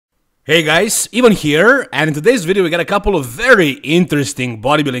Hey guys, Ivan here, and in today's video we got a couple of very interesting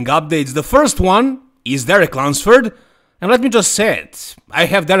bodybuilding updates. The first one is Derek Lunsford, and let me just say it, I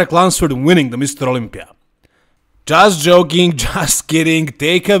have Derek Lunsford winning the Mr. Olympia. Just joking, just kidding,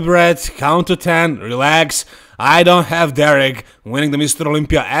 take a breath, count to 10, relax. I don't have Derek winning the Mr.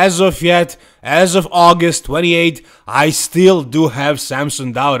 Olympia as of yet. As of August 28, I still do have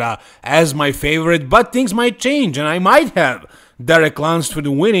Samson Dauda as my favorite, but things might change and I might have Derek Lunsford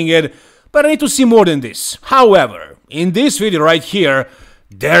winning it, but I need to see more than this. However, in this video right here,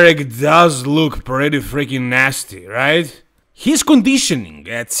 Derek does look pretty freaking nasty, right? His conditioning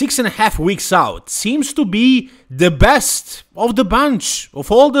at 6.5 weeks out seems to be the best of the bunch,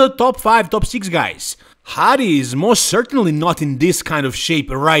 of all the top 5, top 6 guys. Hadi is most certainly not in this kind of shape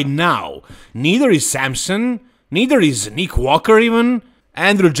right now. Neither is Samson, neither is Nick Walker even.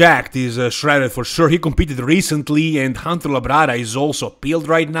 Andrew Jacked is shredded for sure. He competed recently, and Hunter Labrada is also peeled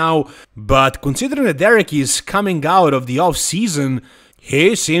right now. But considering that Derek is coming out of the off-season,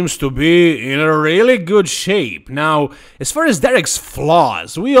 he seems to be in a really good shape. Now, as far as Derek's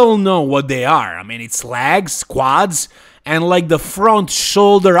flaws, we all know what they are. I mean, it's legs, quads, and like the front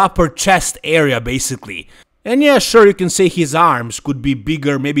shoulder, upper chest area, basically. And yeah, sure, you can say his arms could be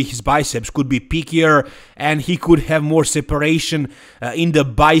bigger, maybe his biceps could be peakier, and he could have more separation in the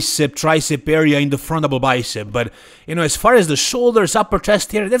bicep, tricep area, in the frontable bicep. But, you know, as far as the shoulders, upper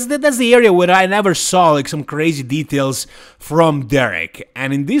chest area, that's the area where I never saw like some crazy details from Derek.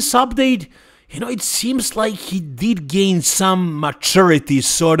 And in this update, you know, it seems like he did gain some maturity,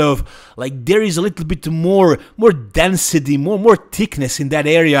 sort of, like there is a little bit more density, more thickness in that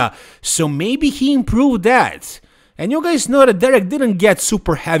area, so maybe he improved that. And you guys know that Derek didn't get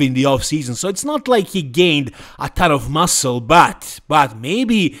super heavy in the off-season, so it's not like he gained a ton of muscle, but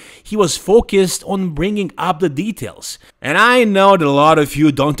maybe he was focused on bringing up the details. And I know that a lot of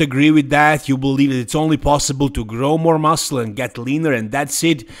you don't agree with that. You believe that it's only possible to grow more muscle and get leaner and that's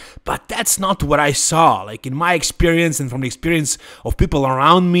it, but that's not what I saw. Like in my experience and from the experience of people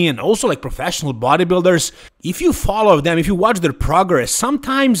around me and also like professional bodybuilders, if you follow them, if you watch their progress,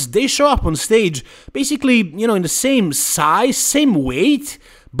 sometimes they show up on stage basically, you know, in the same size, same weight,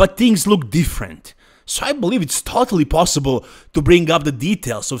 but things look different. So I believe it's totally possible to bring up the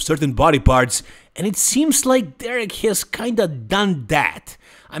details of certain body parts, and it seems like Derek has kinda done that.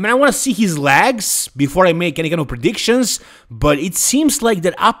 I mean, I want to see his legs before I make any kind of predictions, but it seems like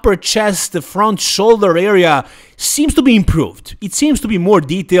that upper chest, the front shoulder area seems to be improved. It seems to be more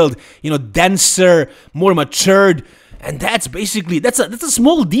detailed, you know, denser, more matured, and that's basically, that's a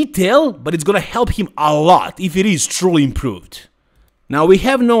small detail, but it's gonna help him a lot if it is truly improved. Now, we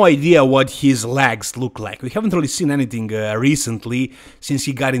have no idea what his legs look like. We haven't really seen anything recently since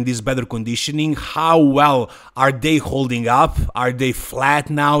he got in this better conditioning. How well are they holding up? Are they flat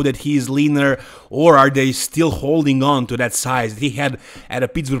now that he is leaner? Or are they still holding on to that size that he had at a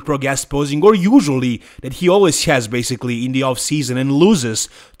Pittsburgh Pro Gas posing, or usually that he always has basically in the off-season and loses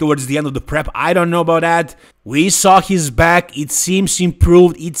towards the end of the prep? I don't know about that. We saw his back, it seems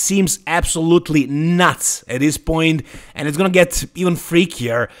improved, it seems absolutely nuts at this point, and it's gonna get even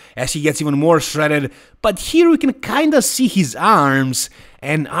freakier as he gets even more shredded. But here we can kinda see his arms,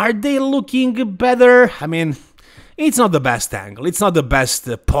 and are they looking better? I mean, it's not the best angle, it's not the best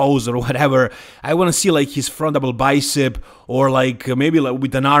pose or whatever. I wanna see like his front double bicep, or like maybe like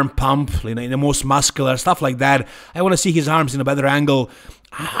with an arm pump, you know, in the most muscular, stuff like that. I wanna see his arms in a better angle.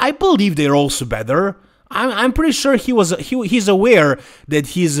 I believe they're also better. I'm pretty sure he's aware that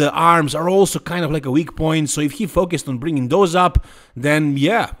his arms are also kind of like a weak point, so if he focused on bringing those up, then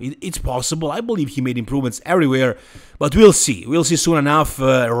yeah, it's possible. I believe he made improvements everywhere, but we'll see. We'll see soon enough.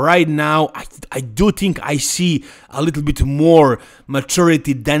 Right now, I do think I see a little bit more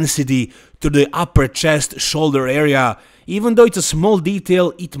maturity, density to the upper chest, shoulder area. Even though it's a small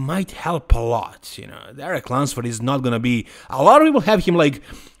detail, it might help a lot. You know, Derek Lunsford is not gonna be. A lot of people have him like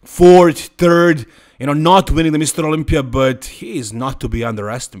 4th, 3rd. You know, not winning the Mr. Olympia, but he is not to be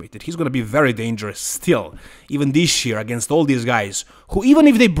underestimated. He's going to be very dangerous still, even this year, against all these guys, who even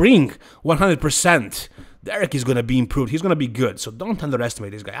if they bring 100%, Derek is going to be improved. He's going to be good, so don't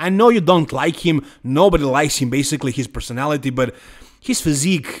underestimate this guy. I know you don't like him. Nobody likes him, basically, his personality, but his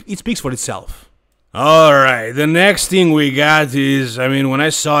physique, it speaks for itself. Alright, the next thing we got is, I mean, when I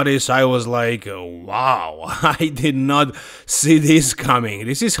saw this, I was like, wow, I did not see this coming.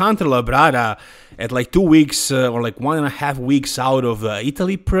 This is Hunter Labrada at like 2 weeks or like 1.5 weeks out of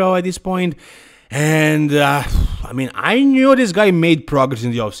Italy Pro at this point. And, I mean, I knew this guy made progress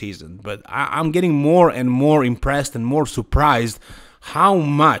in the off-season, but I'm getting more and more impressed and more surprised how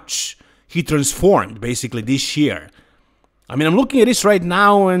much he transformed, basically, this year. I mean, I'm looking at this right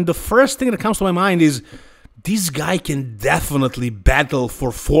now, and the first thing that comes to my mind is this guy can definitely battle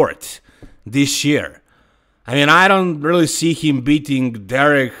for fourth this year. I mean, I don't really see him beating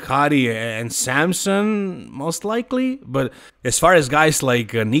Derek, Hardy, and Samson, most likely. But as far as guys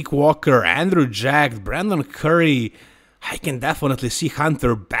like Nick Walker, Andrew Jack, Brandon Curry, I can definitely see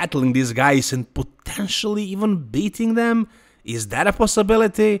Hunter battling these guys and potentially even beating them. Is that a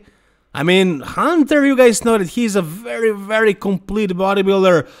possibility? I mean, Hunter, you guys know that he's a very, very complete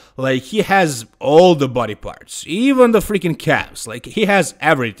bodybuilder. Like, he has all the body parts, even the freaking calves. Like, he has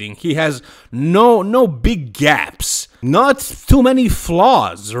everything. He has no big gaps, not too many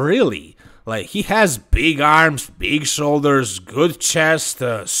flaws, really. Like, he has big arms, big shoulders, good chest,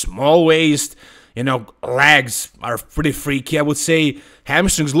 small waist. You know, legs are pretty freaky, I would say.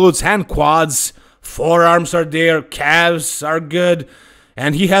 Hamstrings, glutes, and quads. Forearms are there, calves are good.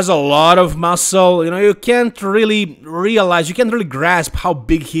 And he has a lot of muscle. You know, you can't really realize, you can't really grasp how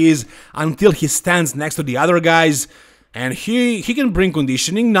big he is until he stands next to the other guys. And he can bring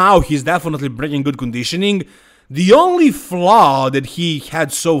conditioning. Now he's definitely bringing good conditioning. The only flaw that he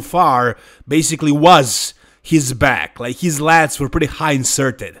had so far basically was his back. Like, his lats were pretty high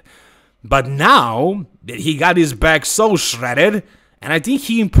inserted. But now that he got his back so shredded, and I think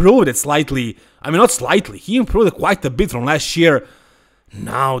he improved it slightly. I mean, not slightly, he improved it quite a bit from last year.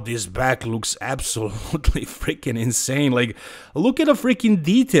 Now this back looks absolutely freaking insane. Like, look at the freaking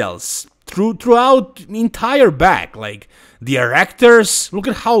details throughout the entire back. Like, the erectors, look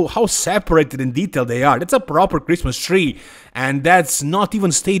at how separated and detailed they are. That's a proper Christmas tree, and that's not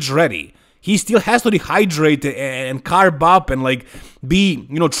even stage ready. He still has to dehydrate and carb up and, like, be,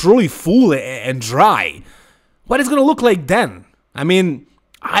 you know, truly full and dry. What is gonna look like then? I mean,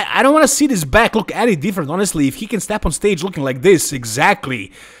 I don't want to see this back look any different, honestly. If he can step on stage looking like this,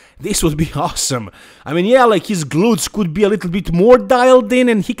 exactly, this would be awesome. I mean, yeah, like, his glutes could be a little bit more dialed in,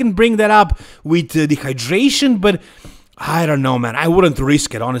 and he can bring that up with dehydration, but I don't know, man. I wouldn't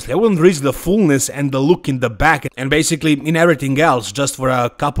risk it, honestly. I wouldn't risk the fullness and the look in the back and basically in everything else just for a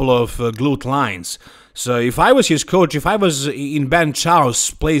couple of glute lines. So if I was his coach, if I was in Ben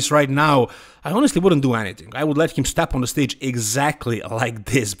Chow's place right now, I honestly wouldn't do anything. I would let him step on the stage exactly like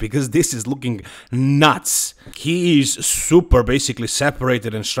this, because this is looking nuts. He is super basically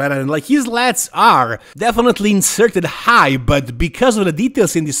separated and shredded, and like, his lats are definitely inserted high, but because of the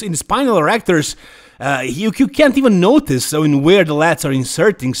details in the spinal erectors, you can't even notice in where the lats are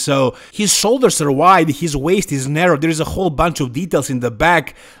inserting. So his shoulders are wide, his waist is narrow, there is a whole bunch of details in the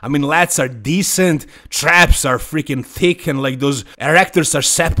back. I mean, lats are decent, traps are freaking thick, and like, those erectors are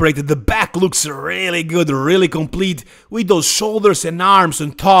separated. The back looks really good, really complete, with those shoulders and arms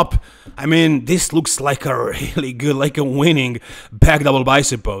on top. I mean, this looks like a really good, like a winning back double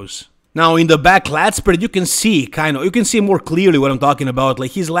bicep pose. Now, in the back lat spread, you can see you can see more clearly what I'm talking about.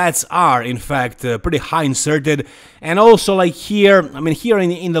 Like, his lats are, in fact, pretty high inserted. And also, like, here, I mean, here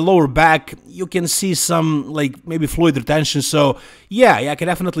in the lower back, you can see some, like, maybe fluid retention. So, yeah, I can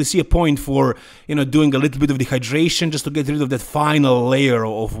definitely see a point for, you know, doing a little bit of dehydration just to get rid of that final layer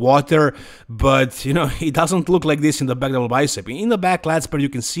of water. But, you know, it doesn't look like this in the back double bicep. In the back lat spread, you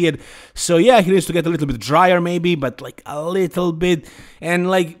can see it. So, yeah, he needs to get a little bit drier, maybe, but, like, a little bit. And,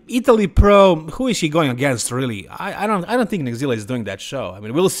 like, Italy Pro, who is he going against, really? I don't think Nexila is doing that show. I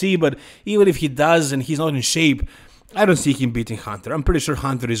mean, we'll see, but even if he does and he's not in shape, I don't see him beating Hunter. I'm pretty sure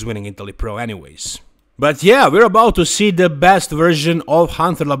Hunter is winning Italy Pro anyways. But yeah, we're about to see the best version of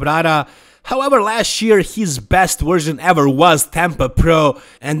Hunter Labrada. However, last year his best version ever was Tampa Pro,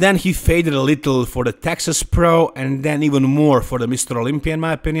 and then he faded a little for the Texas Pro, and then even more for the Mr. Olympia, in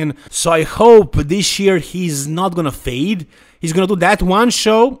my opinion. So I hope this year he's not gonna fade. He's gonna do that one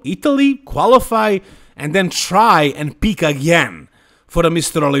show, Italy, qualify, and then try and peak again for the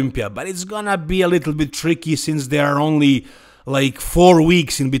Mr. Olympia. But it's gonna be a little bit tricky since there are only like 4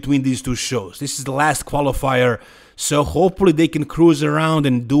 weeks in between these two shows. This is the last qualifier, so hopefully they can cruise around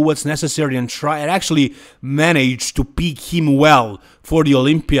and do what's necessary and try and actually manage to peak him well for the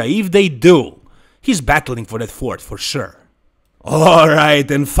Olympia. If they do, he's battling for that fourth for sure. Alright,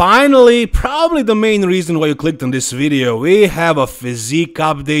 and finally, probably the main reason why you clicked on this video, we have a physique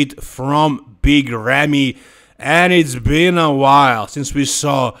update from Big Ramy, and it's been a while since we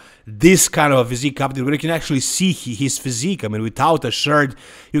saw this kind of a physique update where you can actually see his physique. I mean, without a shirt,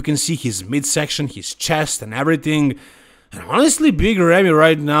 you can see his midsection, his chest, and everything. And honestly, Big Ramy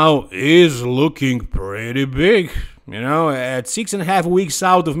right now is looking pretty big. You know, at 6.5 weeks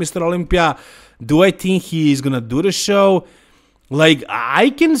out of Mr. Olympia, do I think he's gonna do the show? Like,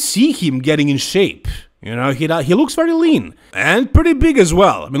 I can see him getting in shape. You know, he looks very lean and pretty big as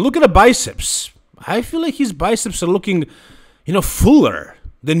well. I mean, look at the biceps. I feel like his biceps are looking fuller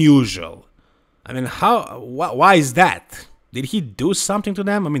than usual. I mean, why is that? Did he do something to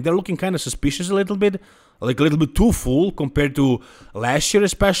them? I mean, they're looking kind of suspicious a little bit, like a little bit too full compared to last year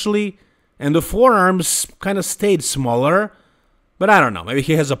especially. And the forearms kind of stayed smaller, but I don't know, maybe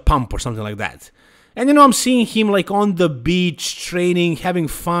he has a pump or something like that. And I'm seeing him like on the beach, training, having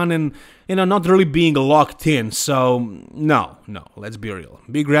fun, and not really being locked in. So no, let's be real.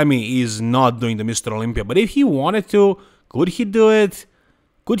 Big Ramy is not doing the Mr. Olympia, but if he wanted to, could he do it?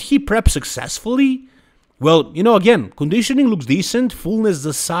 Could he prep successfully? Well, again, conditioning looks decent, fullness,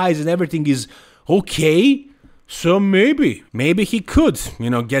 the size, and everything is okay. So maybe he could,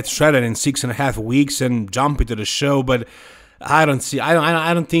 get shredded in 6.5 weeks and jump into the show, but I don't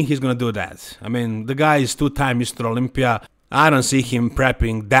think he's gonna do that. I mean, the guy is 2-time Mr. Olympia. I don't see him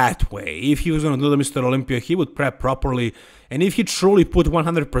prepping that way. If he was gonna do the Mr. Olympia, he would prep properly, and if he truly put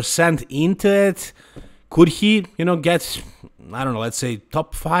 100% into it, could he, get, I don't know, let's say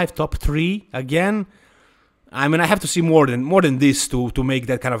top 5, top 3 again? I mean, I have to see more than this to make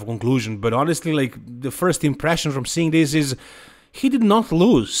that kind of conclusion. But honestly, like, the first impression from seeing this is he did not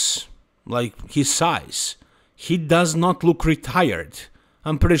lose, like, his size. He does not look retired.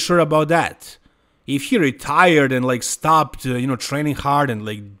 I'm pretty sure about that. If he retired and, like, stopped, training hard and,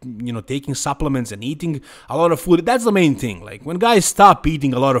 like, taking supplements and eating a lot of food, that's the main thing. Like, when guys stop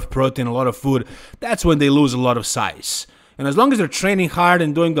eating a lot of protein, a lot of food, that's when they lose a lot of size. And as long as they're training hard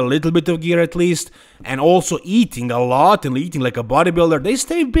and doing a little bit of gear at least, and also eating a lot and eating like a bodybuilder, they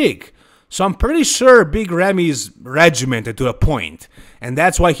stay big. So I'm pretty sure Big Ramy is regimented to a point, and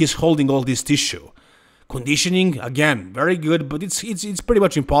that's why he's holding all this tissue. Conditioning, again, very good, but it's pretty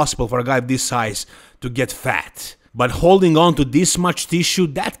much impossible for a guy of this size to get fat. But holding on to this much tissue,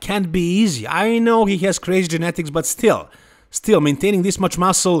 that can't be easy. I know he has crazy genetics, but still, maintaining this much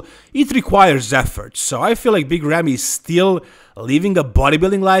muscle, it requires effort. So I feel like Big Ramy is still living a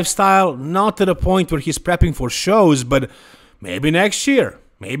bodybuilding lifestyle, not to the point where he's prepping for shows, but maybe next year,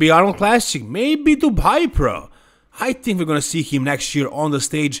 maybe Arnold Classic, maybe Dubai Pro. I think we're gonna see him next year on the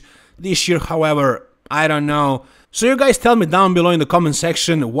stage. This year, however, I don't know. So you guys tell me down below in the comment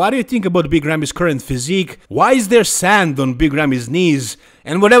section, what do you think about Big Ramy's current physique? Why is there sand on Big Ramy's knees?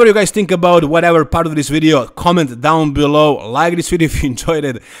 And whatever you guys think about whatever part of this video, comment down below, like this video if you enjoyed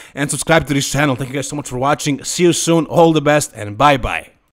it, and subscribe to this channel. Thank you guys so much for watching. See you soon, all the best, and bye bye.